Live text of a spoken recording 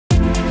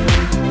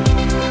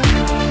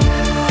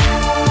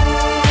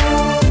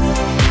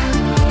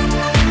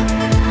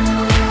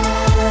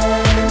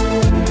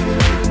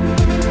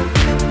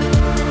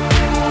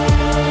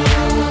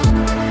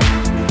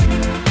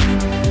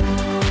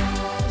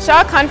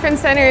Shaw Conference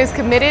Center is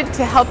committed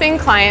to helping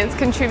clients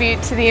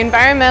contribute to the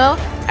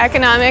environmental,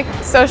 economic,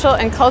 social,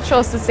 and cultural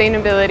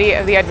sustainability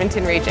of the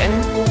Edmonton region.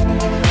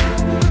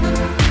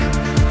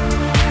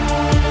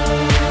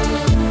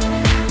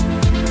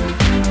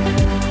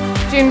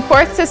 June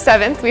 4th to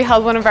 7th, we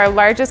held one of our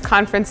largest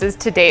conferences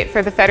to date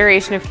for the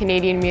Federation of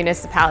Canadian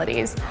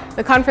Municipalities.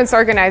 The conference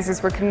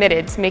organizers were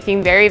committed to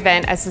making their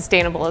event as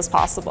sustainable as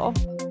possible.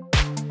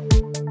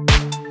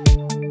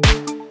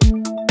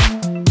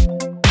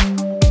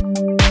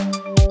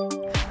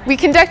 We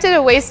conducted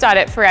a waste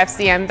audit for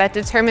FCM that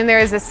determined there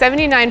is a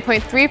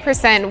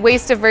 79.3%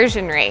 waste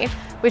diversion rate,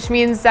 which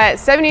means that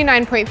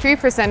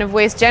 79.3% of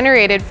waste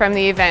generated from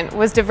the event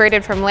was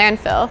diverted from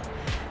landfill.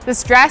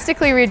 This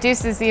drastically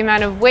reduces the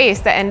amount of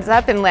waste that ends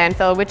up in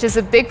landfill, which is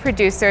a big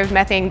producer of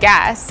methane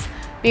gas.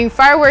 Being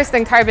far worse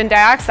than carbon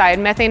dioxide,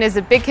 methane is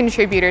a big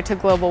contributor to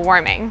global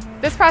warming.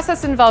 This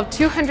process involved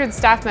 200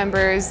 staff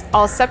members,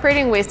 all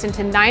separating waste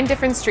into 9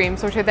 different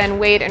streams, which are then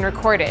weighed and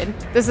recorded.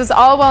 This is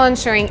all while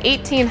ensuring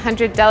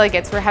 1,800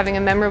 delegates were having a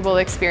memorable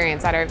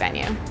experience at our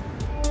venue.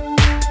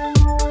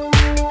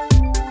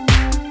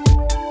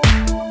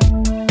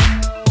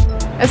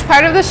 As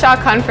part of the Shaw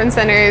Conference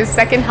Center's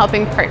Second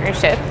Helping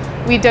Partnership,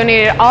 we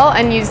donated all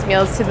unused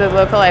meals to the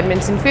local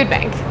Edmonton food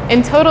bank.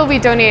 In total, we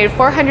donated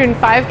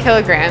 405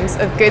 kilograms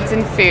of goods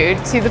and food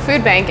to the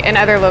food bank and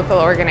other local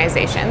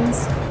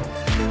organizations.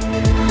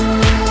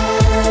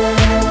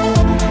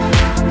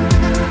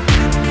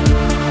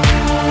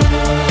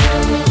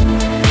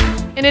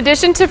 In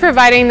addition to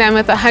providing them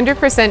with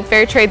 100%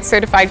 fair trade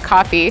certified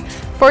coffee,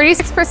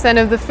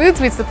 46% of the foods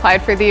we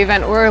supplied for the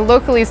event were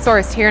locally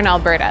sourced here in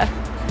Alberta.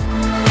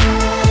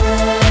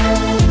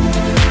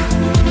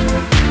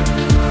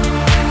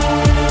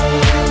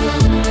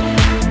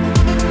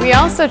 We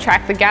also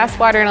tracked the gas,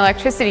 water, and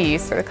electricity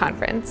use for the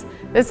conference.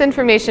 This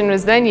information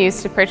was then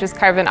used to purchase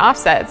carbon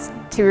offsets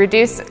to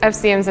reduce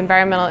FCM's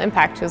environmental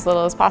impact to as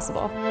little as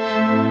possible.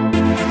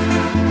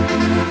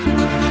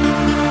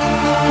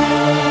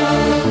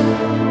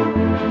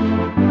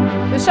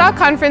 The Shaw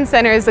Conference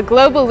Center is a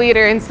global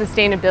leader in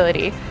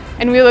sustainability,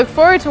 and we look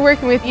forward to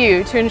working with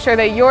you to ensure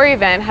that your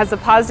event has a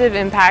positive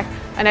impact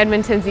on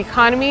Edmonton's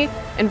economy,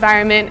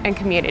 environment, and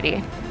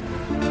community.